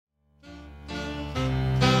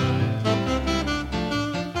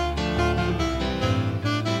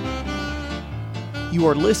You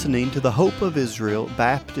are listening to the Hope of Israel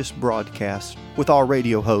Baptist broadcast with our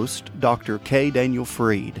radio host, Dr. K. Daniel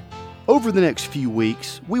Freed. Over the next few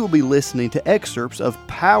weeks, we will be listening to excerpts of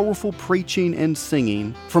powerful preaching and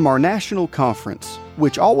singing from our national conference,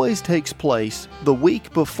 which always takes place the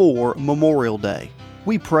week before Memorial Day.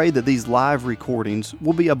 We pray that these live recordings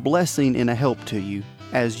will be a blessing and a help to you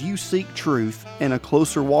as you seek truth and a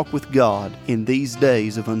closer walk with God in these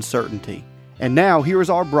days of uncertainty. And now, here is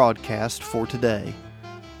our broadcast for today.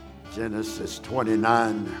 Genesis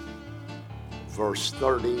 29, verse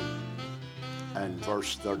 30 and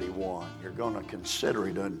verse 31. You're going to consider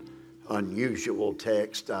it an unusual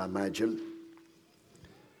text, I imagine.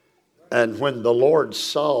 And when the Lord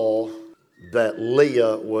saw that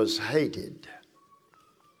Leah was hated,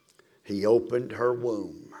 he opened her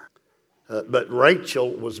womb. But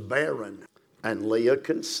Rachel was barren, and Leah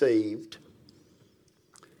conceived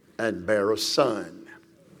and bare a son.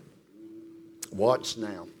 Watch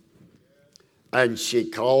now. And she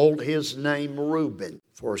called his name Reuben,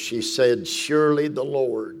 for she said, surely the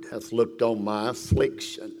Lord hath looked on my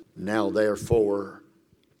affliction. Now therefore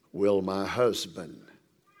will my husband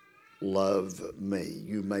love me.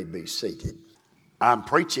 You may be seated. I'm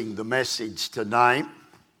preaching the message tonight.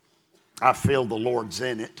 I feel the Lord's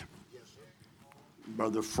in it.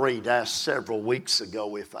 Brother Freed asked several weeks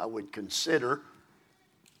ago if I would consider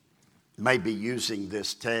maybe using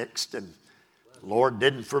this text, and the Lord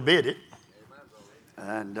didn't forbid it.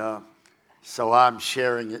 And so I'm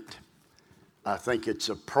sharing it. I think it's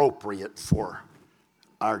appropriate for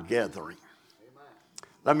our gathering.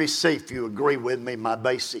 Let me see if you agree with me, my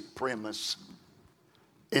basic premise.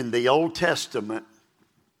 In the Old Testament,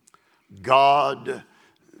 God,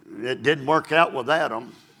 it didn't work out with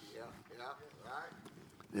Adam.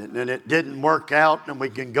 And it didn't work out, and we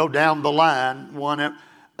can go down the line.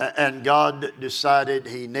 And God decided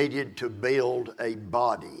he needed to build a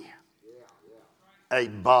body. A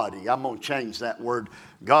body. I'm going to change that word.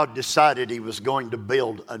 God decided he was going to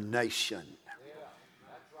build a nation.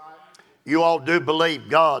 You all do believe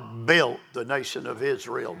God built the nation of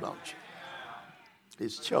Israel, don't you?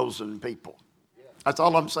 His chosen people. That's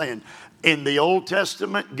all I'm saying. In the Old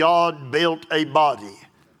Testament, God built a body.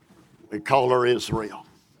 We call her Israel.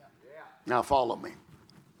 Now follow me.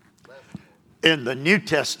 In the New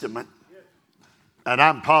Testament, and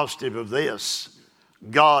I'm positive of this,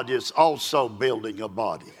 God is also building a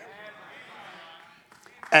body.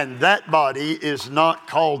 And that body is not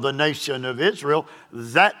called the nation of Israel.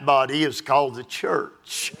 That body is called the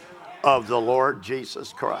church of the Lord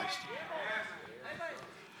Jesus Christ.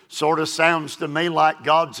 Sort of sounds to me like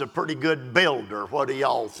God's a pretty good builder. What do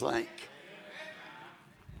y'all think?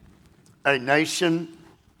 A nation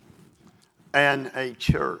and a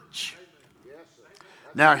church.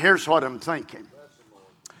 Now here's what I'm thinking.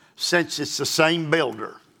 Since it's the same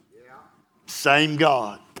builder, same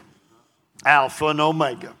God, Alpha and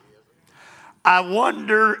Omega, I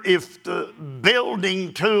wonder if the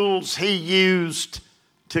building tools he used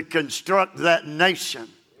to construct that nation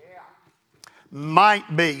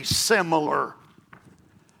might be similar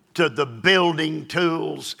to the building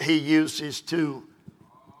tools he uses to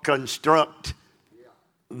construct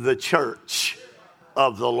the church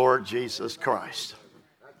of the Lord Jesus Christ.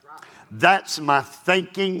 That's my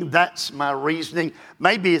thinking. That's my reasoning.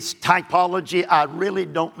 Maybe it's typology. I really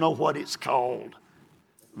don't know what it's called.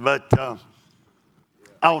 But I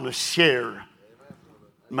want to share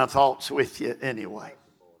my thoughts with you anyway.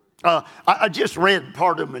 I just read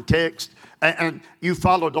part of my text, and you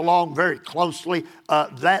followed along very closely.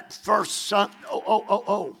 That first son,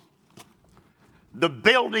 the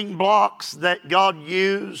building blocks that God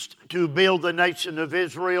used to build the nation of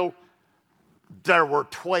Israel, there were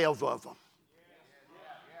 12 of them.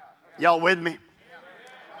 Y'all with me?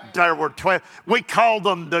 There were 12. We call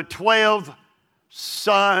them the 12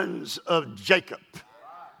 sons of Jacob.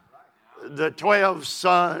 The 12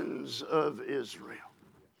 sons of Israel.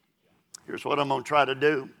 Here's what I'm going to try to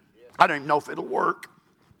do. I don't even know if it'll work.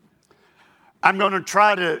 I'm going to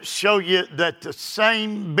try to show you that the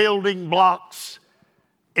same building blocks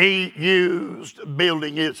he used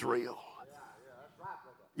building Israel.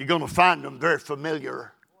 You're going to find them very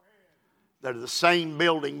familiar. They're the same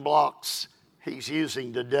building blocks he's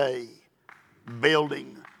using today,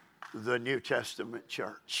 building the New Testament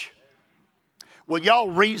church. Will y'all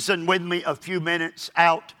reason with me a few minutes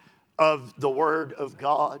out of the Word of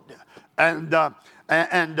God? And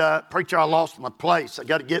preacher, I lost my place. I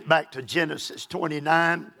got to get back to Genesis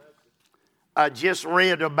 29. I just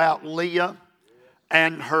read about Leah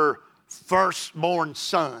and her firstborn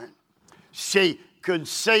son. She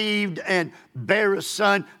conceived and bare a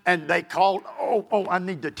son, and they called, I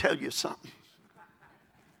need to tell you something.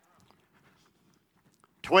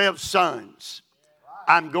 12 sons,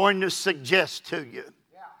 I'm going to suggest to you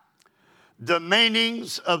the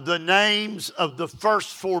meanings of the names of the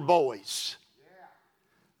first 4 boys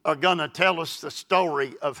are going to tell us the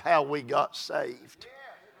story of how we got saved.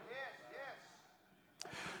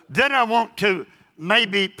 Then I want to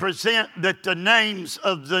maybe present that the names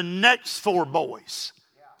of the next 4 boys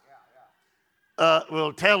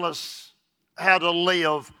will tell us how to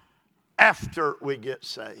live after we get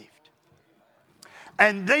saved.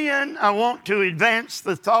 And then I want to advance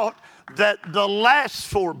the thought that the last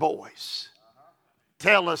 4 boys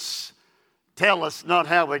tell us not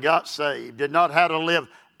how we got saved and not how to live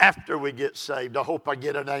after we get saved. I hope I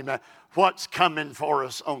get an amen. What's coming for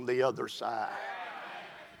us on the other side.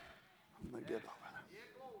 I'm gonna get over that.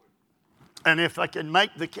 And if I can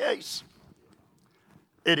make the case,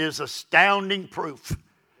 it is astounding proof.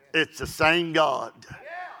 It's the same God,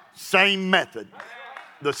 same method,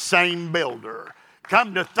 the same builder.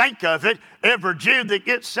 Come to think of it, every Jew that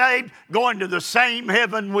gets saved going to the same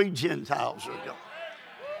heaven we Gentiles are going.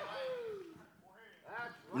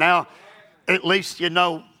 Now, at least you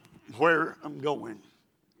know where I'm going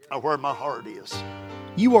or where my heart is.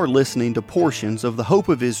 You are listening to portions of the Hope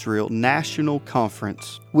of Israel National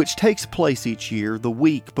Conference, which takes place each year the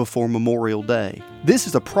week before Memorial Day. This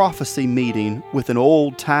is a prophecy meeting with an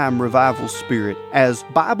old-time revival spirit as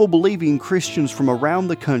Bible-believing Christians from around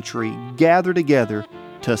the country gather together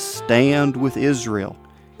to stand with Israel.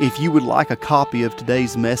 If you would like a copy of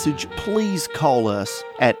today's message, please call us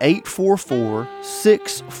at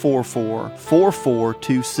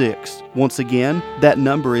 844-644-4426. Once again, that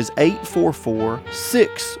number is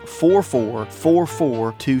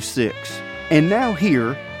 844-644-4426. And now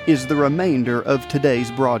here is the remainder of today's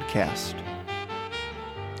broadcast.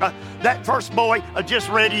 That first boy, I just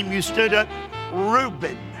read him, you stood up.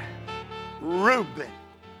 Reuben.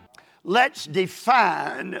 Let's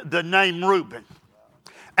define the name Reuben.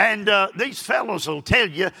 And these fellows will tell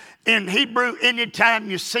you, in Hebrew, anytime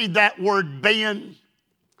you see that word Ben,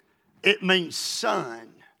 it means son.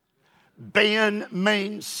 Ben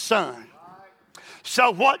means son. So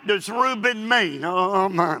what does Reuben mean? Oh,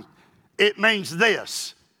 my. It means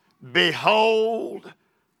this. Behold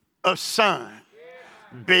a son.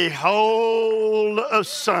 Behold a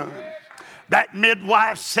son. That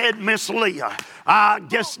midwife said, Miss Leah, I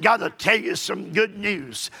just got to tell you some good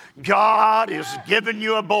news. God is giving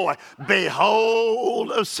you a boy.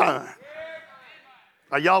 Behold a son.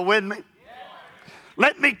 Are y'all with me?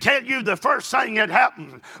 Let me tell you the first thing that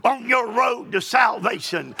happened on your road to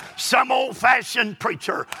salvation. Some old-fashioned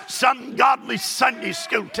preacher, some godly Sunday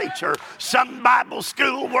school teacher, some Bible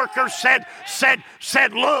school worker said,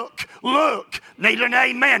 look, need an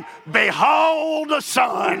amen. Behold the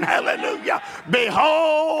Son, hallelujah.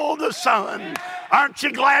 Behold the Son. Aren't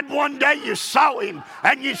you glad one day you saw him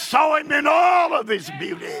and you saw him in all of his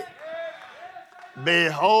beauty?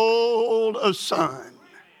 Behold a son.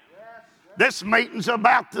 This meeting's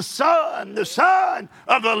about the Son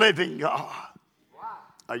of the living God.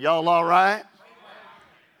 Are y'all all right?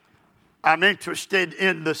 I'm interested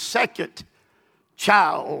in the second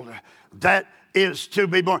child that is to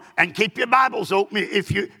be born. And keep your Bibles open if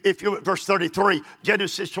you at verse 33,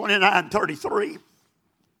 Genesis 29:33.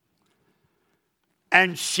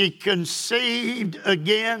 And she conceived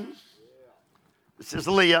again, this is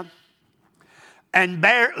Leah, and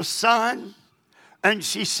bare a son. And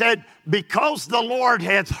she said, because the Lord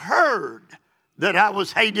hath heard that I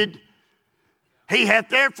was hated, he hath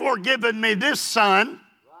therefore given me this son.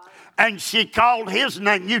 And she called his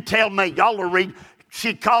name, you tell me, y'all will read,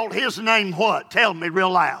 she called his name what? Tell me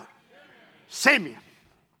real loud. Simeon.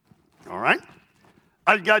 All right?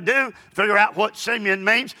 All you got to do, figure out what Simeon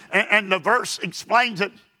means. And the verse explains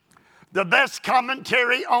it. The best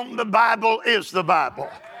commentary on the Bible is the Bible.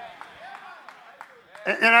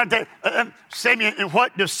 And I tell you, Simeon, and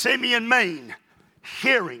what does Simeon mean?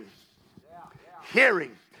 Hearing.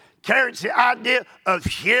 Hearing. Carries the idea of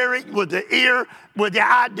hearing with the ear, with the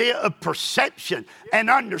idea of perception and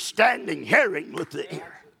understanding, hearing with the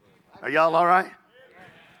ear. Are y'all all right?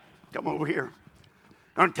 Come over here.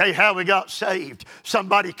 I'm going to tell you how we got saved.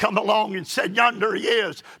 Somebody come along and said, yonder he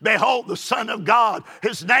is. Behold, the Son of God.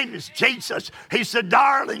 His name is Jesus. He's the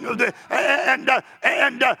darling of the...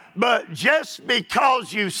 But just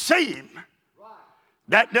because you see him,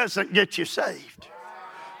 that doesn't get you saved.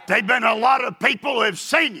 There've been a lot of people who have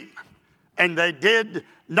seen him, and they did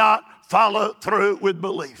not follow through with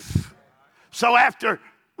belief. So after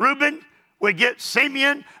Reuben, We get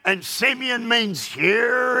Simeon, and Simeon means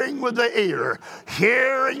hearing with the ear,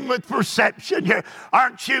 hearing with perception.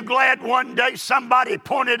 Aren't you glad one day somebody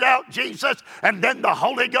pointed out Jesus, and then the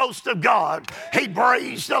Holy Ghost of God, He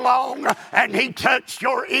breezed along, and He touched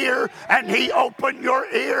your ear, and He opened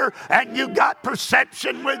your ear, and you got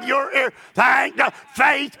perception with your ear. Thank God.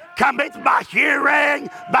 Faith cometh by hearing,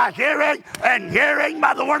 and hearing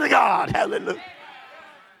by the Word of God. Hallelujah.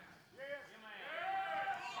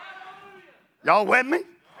 Y'all with me?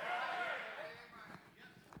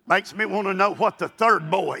 Makes me want to know what the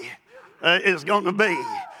third boy is going to be.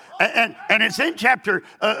 And it's in chapter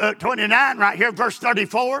 29 right here, verse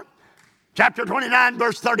 34. Chapter 29,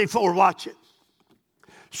 verse 34. Watch it.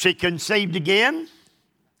 She conceived again,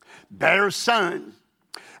 bare a son.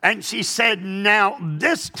 And she said, now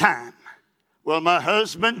this time will my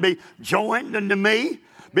husband be joined unto me,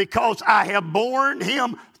 because I have borne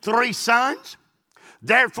him 3 sons.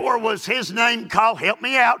 Therefore was his name called, help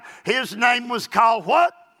me out, his name was called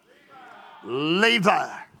what? Levi.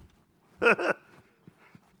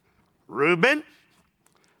 Reuben,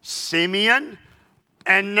 Simeon,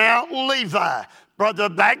 and now Levi. Brother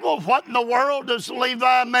Bagwell, what in the world does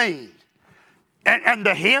Levi mean? And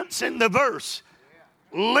the hints in the verse.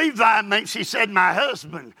 Levi means, she said, my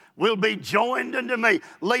husband will be joined unto me.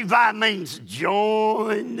 Levi means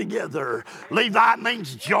joined together. Levi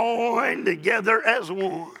means joined together as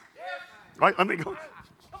one. Right, let me go.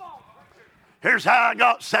 Here's how I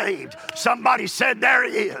got saved. Somebody said, there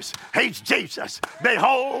he is. He's Jesus.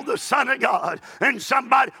 Behold the Son of God. And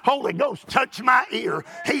somebody, Holy Ghost, touched my ear.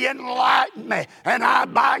 He enlightened me. And I,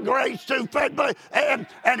 by grace, through faith, and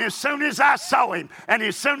as soon as I saw him, and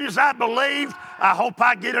as soon as I believed, I hope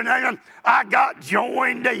I get an amen, I got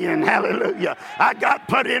joined in. Hallelujah. I got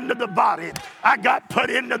put into the body. I got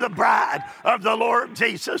put into the bride of the Lord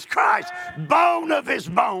Jesus Christ. Bone of his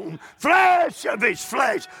bone, flesh of his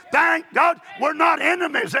flesh. Thank God we're not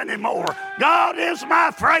enemies anymore. God is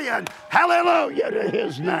my friend. Hallelujah to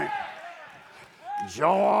his name.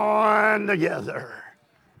 Joined together.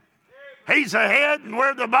 He's the head and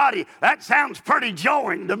we're the body. That sounds pretty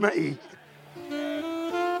joined to me.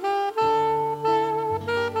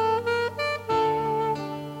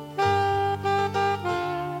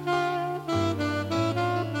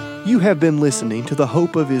 You have been listening to the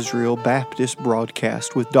Hope of Israel Baptist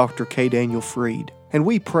broadcast with Dr. K. Daniel Freed, and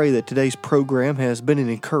we pray that today's program has been an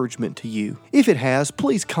encouragement to you. If it has,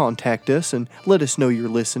 please contact us and let us know you're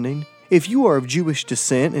listening. If you are of Jewish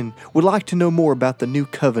descent and would like to know more about the new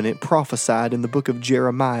covenant prophesied in the book of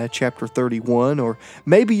Jeremiah chapter 31, or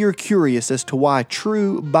maybe you're curious as to why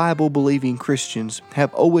true Bible-believing Christians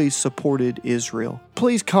have always supported Israel,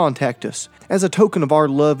 please contact us. As a token of our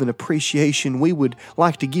love and appreciation, we would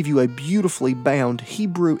like to give you a beautifully bound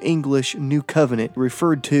Hebrew-English New Covenant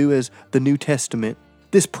referred to as the New Testament.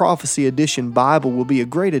 This Prophecy Edition Bible will be a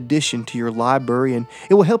great addition to your library, and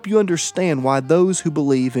it will help you understand why those who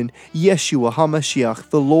believe in Yeshua HaMashiach,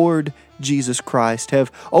 the Lord Jesus Christ,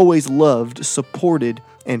 have always loved, supported,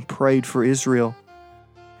 and prayed for Israel.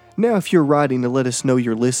 Now, if you're writing to let us know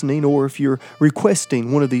you're listening, or if you're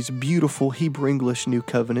requesting one of these beautiful Hebrew-English New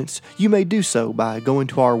Covenants, you may do so by going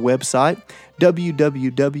to our website,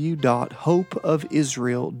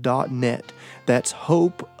 www.hopeofisrael.net. That's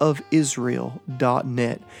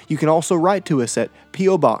hopeofisrael.net. You can also write to us at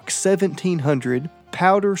P.O. Box 1700,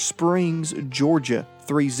 Powder Springs, Georgia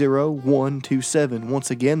 30127.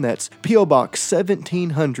 Once again, that's P.O. Box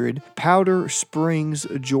 1700, Powder Springs,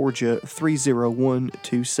 Georgia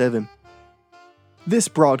 30127. This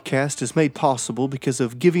broadcast is made possible because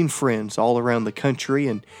of giving friends all around the country,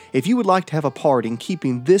 and if you would like to have a part in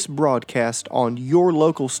keeping this broadcast on your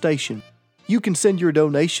local station, you can send your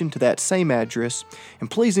donation to that same address,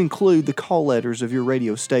 and please include the call letters of your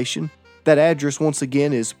radio station. That address, once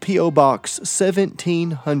again, is P.O. Box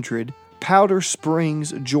 1700, Powder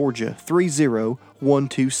Springs, Georgia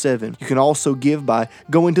 30127. You can also give by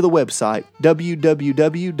going to the website,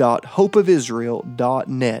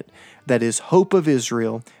 www.hopeofisrael.net. That is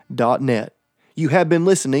hopeofisrael.net. You have been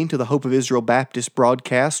listening to the Hope of Israel Baptist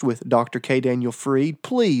broadcast with Dr. K. Daniel Freed.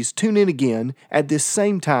 Please tune in again at this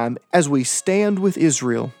same time as we stand with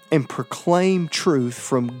Israel and proclaim truth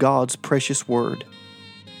from God's precious word.